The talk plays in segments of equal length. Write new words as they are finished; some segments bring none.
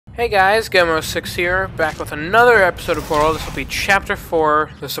Hey guys, Gemo6 here, back with another episode of Portal. This will be Chapter 4,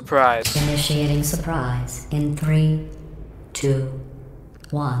 The Surprise. Initiating surprise in 3, 2,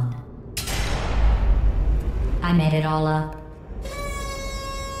 1. I made it all up.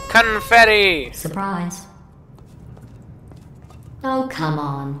 Confetti! Surprise. Oh, come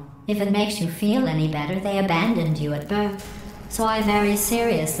on. If it makes you feel any better, they abandoned you at birth. So I very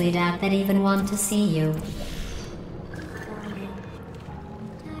seriously doubt they'd even want to see you.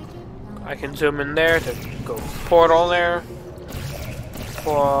 I can zoom in there to go portal there.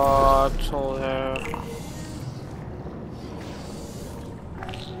 Portal there.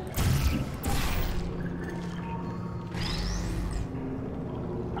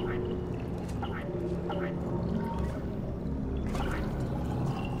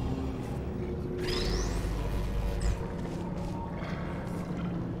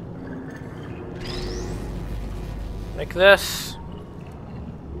 Like this.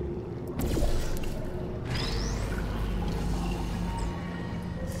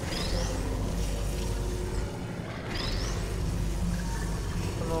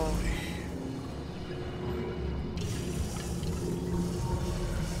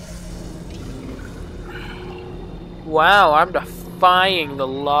 Wow, I'm defying the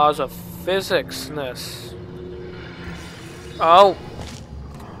laws of physics-ness. Oh.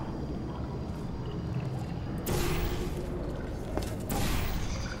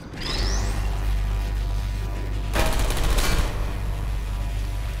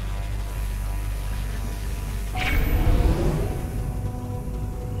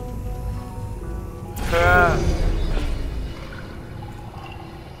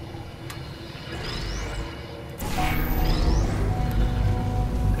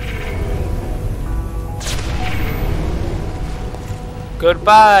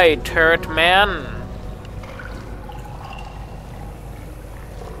 Goodbye, turret man.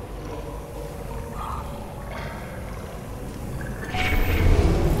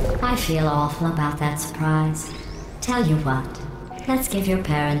 I feel awful about that surprise. Tell you what, let's give your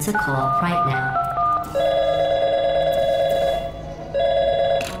parents a call right now.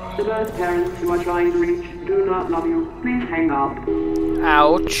 The birth parents you are trying to reach do not love you. Please hang up.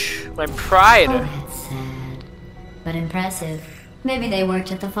 Ouch. My pride. Oh, that's sad. But impressive. Maybe they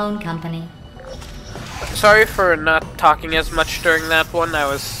worked at the phone company. Sorry for not talking as much during that one. I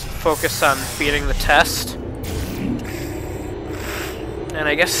was focused on beating the test. And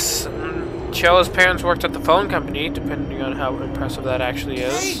I guess Chella's parents worked at the phone company, depending on how impressive that actually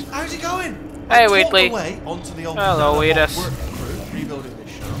is. Hey, how's it going? Hey, Wheatley. Hello, Wheatus. Rebuilding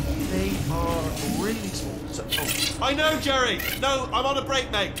this show. They are really small. So, I know, Jerry. No, I'm on a break,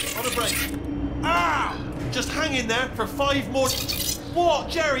 mate. On a break. Ah! Just hang in there for 5 more... What,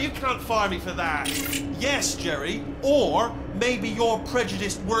 Jerry? You can't fire me for that. Yes, Jerry. Or maybe your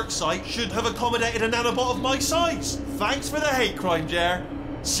prejudiced work site should have accommodated a nanobot of my size. Thanks for the hate crime, Jer.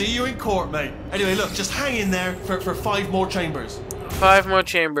 See you in court, mate. Anyway, look, just hang in there for 5 more chambers. 5 more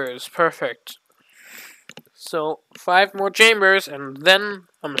chambers. Perfect. So, 5 more chambers, and then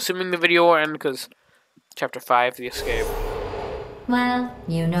I'm assuming the video will end because Chapter 5, The Escape. Well,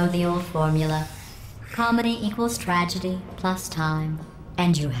 you know the old formula. Comedy equals tragedy plus time.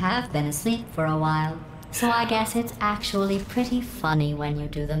 And you have been asleep for a while, so I guess it's actually pretty funny when you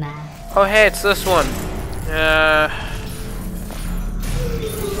do the math. Oh, hey, it's this one.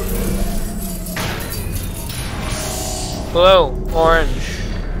 Blue, orange,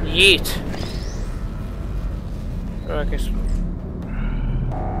 yeet. Okay, so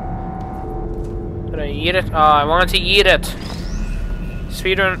did I eat it? Oh, I wanted to eat it.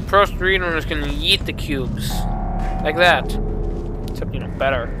 Speedrun, pro speedrunners can yeet the cubes. Like that. Except, you know,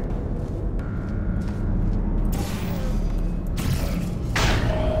 better.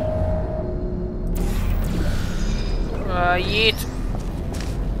 Yeet.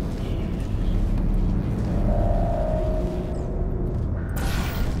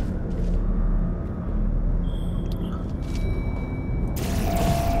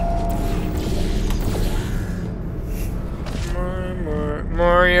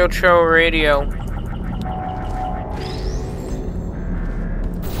 Mario Cho Radio.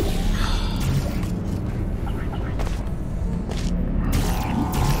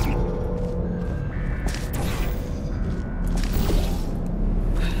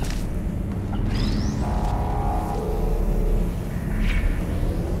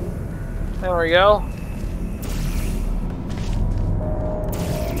 There we go.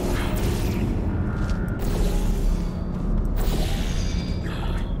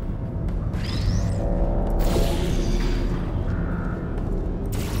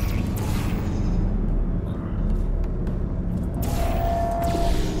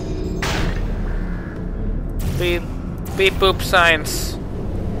 Beep, beep boop science.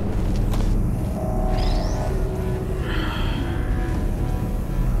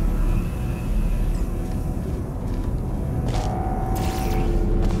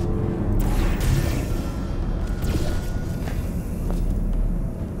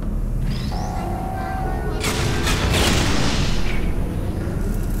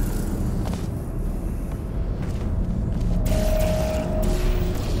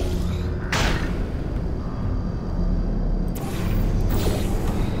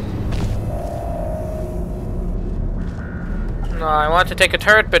 I want to take a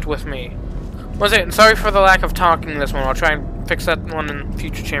turret bit with me. Was it? Sorry for the lack of talking this one. I'll try and fix that one in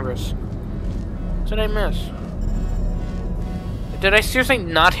future chambers. What did I miss? Did I seriously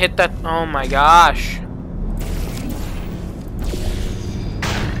not hit that? Oh my gosh.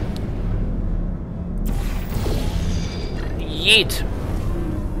 Yeet.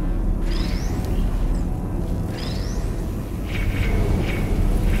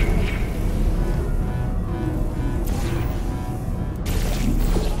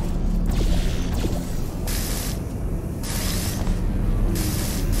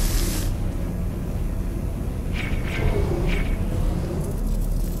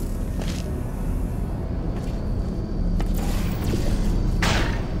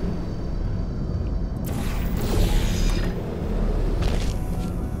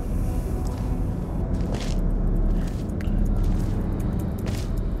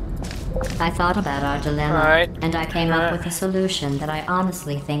 I thought about our dilemma, Alright. and I came up with a solution that I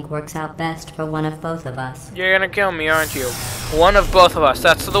honestly think works out best for one of both of us. You're gonna kill me, aren't you? One of both of us.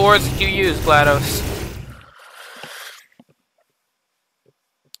 That's the words that you use, GLaDOS.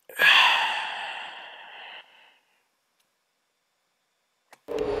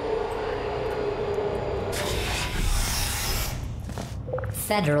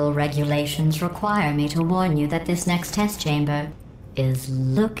 Federal regulations require me to warn you that this next test chamber is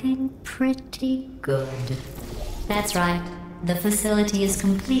looking pretty good. That's right. The facility is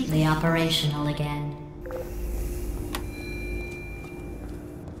completely operational again.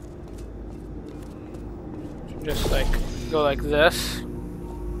 Just like go like this.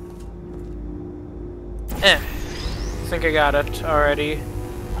 I think I got it already.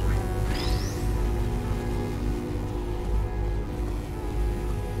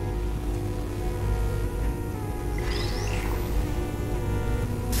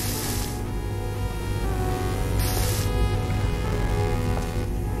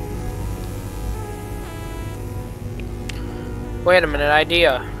 Wait a minute,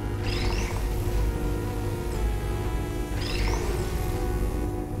 idea.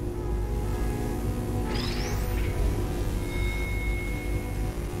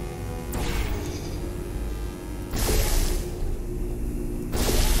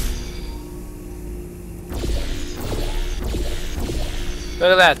 Look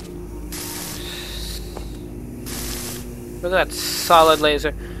at that. Look at that solid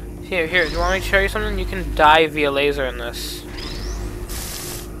laser. Here, do you want me to show you something? You can die via laser in this.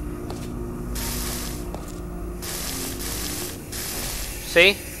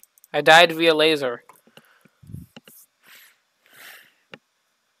 See? I died via laser.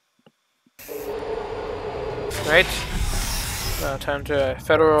 Right? Time to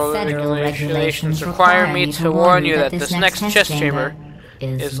federal regulations require me to warn you that this next chest chamber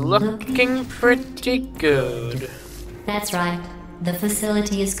is looking pretty good. That's right. The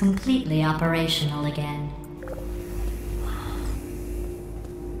facility is completely operational again.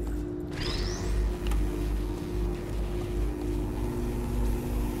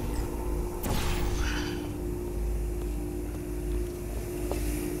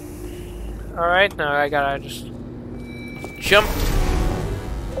 Alright, now I gotta just jump.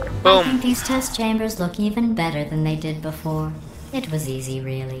 I Boom. think these test chambers look even better than they did before. It was easy,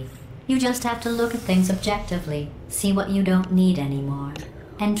 really. You just have to look at things objectively, see what you don't need anymore,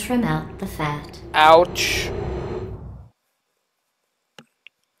 and trim out the fat. Ouch.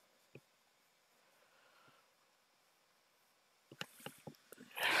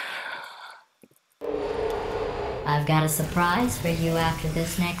 I've got a surprise for you after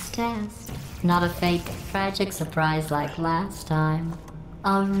this next test. Not a fake, tragic surprise like last time.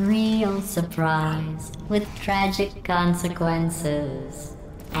 A real surprise with tragic consequences.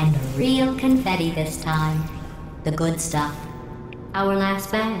 And real confetti this time. The good stuff. Our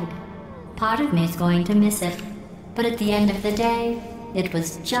last bag. Part of me's going to miss it. But at the end of the day, it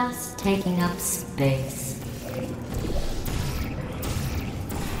was just taking up space.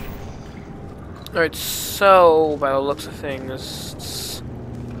 Alright, so by the looks of things, it's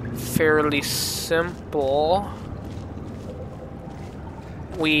fairly simple.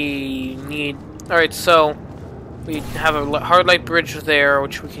 We need... Alright, so We have a hard light bridge there,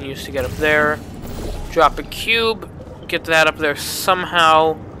 which we can use to get up there. Drop a cube, get that up there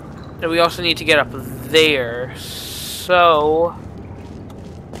somehow. And we also need to get up there. So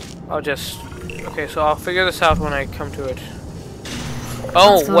I'll just... Okay, so I'll figure this out when I come to it.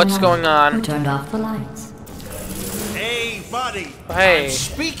 Oh, what's going on? Who turned off the lights? Hey, buddy. Hey. I'm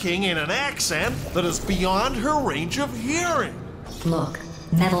speaking in an accent that is beyond her range of hearing. Look,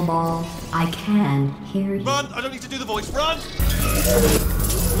 Metal Ball, I can hear you. Run! I don't need to do the voice. Run!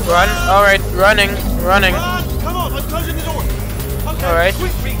 Run. Alright, running. Run! Come on, I'm closing the door. Okay, Alright.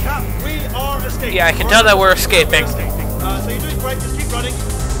 quick recap. We are escaping. Yeah, I can tell that we're escaping. So you're doing great. Just keep running.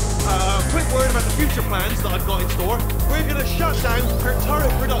 Quick word about the future plans that I've got in store. We're going to shut down her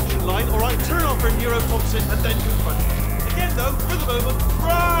turret production line, alright? Turn off her neurotoxin and then confront it. Again, though, for the moment,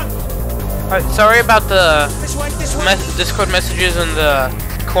 run! Alright, sorry about the This way, this way! Discord messages in the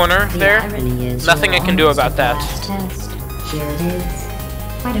corner there. The irony is Nothing I can do about that. last test. Here it is.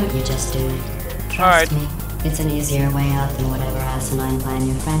 Why don't you just do it? Alright. Trust me, it's an easier way out than whatever asinine plan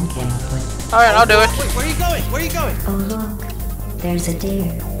your friend came up with. Alright, I'll do it. Wait, where are you going? Where are you going? Oh look, there's a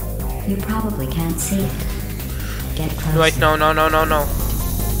deer. You probably can't see it. Get closer. Wait, no.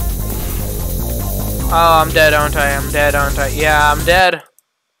 Oh, I'm dead, aren't I? Yeah, I'm dead.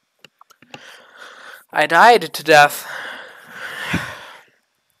 I died to death.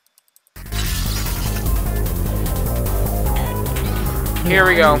 Here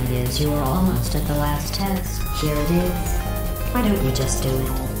we go. The irony is you were almost at the last test. Here it is. Why don't you just do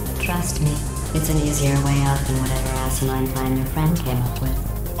it? Trust me, it's an easier way out than whatever asinine plan your friend came up with.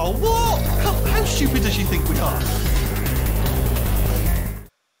 Oh, what? How stupid does she think we are?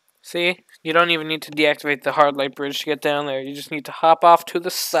 See? You don't even need to deactivate the hard light bridge to get down there. You just need to hop off to the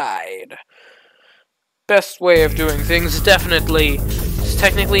side. Best way of doing things, definitely. It's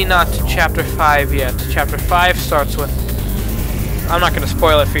technically not Chapter 5 yet. Chapter 5 starts with... I'm not going to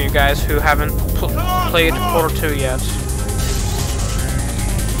spoil it for you guys who haven't played Portal 2 yet.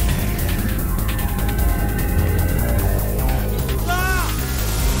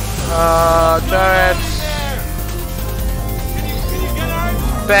 Darn it. Can you get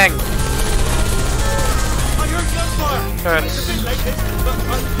out? Bang. I heard gunfire. Turrets. It's a bit late, but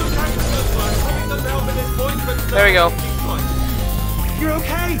look out for gunfire. Probably doesn't help at this point, but... There we go. You're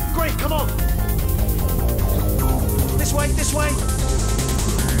okay? Great, come on. This way, this way.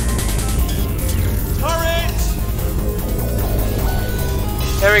 Turret!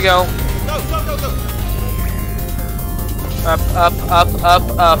 There we go. Go.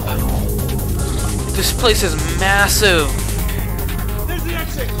 Up. This place is massive. There's the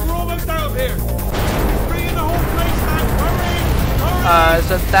exit. We're almost out of here. Bring in the whole place, man. Hurry! Is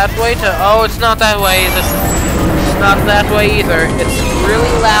it that way to... Oh, it's not that way. It's not that way either. It's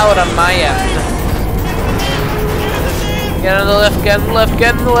really loud on my end. Get in the lift, get in the lift,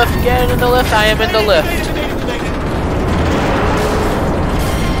 get in the lift, get in the lift. I am in the lift.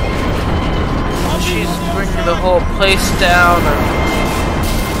 She's bringing the whole place down.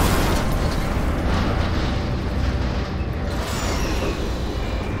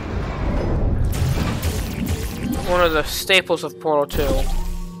 One of the staples of Portal 2.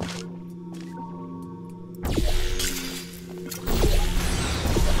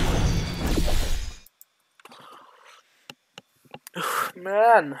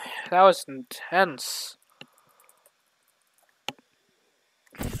 Man, that was intense.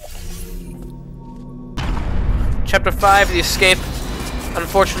 Chapter 5, The Escape.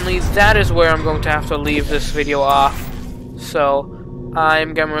 Unfortunately, that is where I'm going to have to leave this video off. So,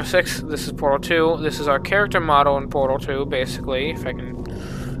 I'm Gamer6, this is Portal 2. This is our character model in Portal 2, basically. If I can...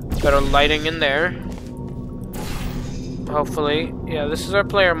 better lighting in there. Hopefully. Yeah, this is our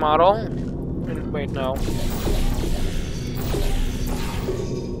player model. Wait, no.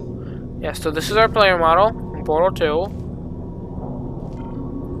 Yeah, so this is our player model in Portal 2.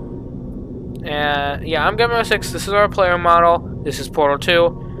 And yeah, I'm Gamer6. This is our player model. This is Portal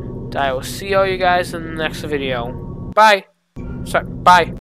 2. I will see all you guys in the next video. Bye. Sorry, bye.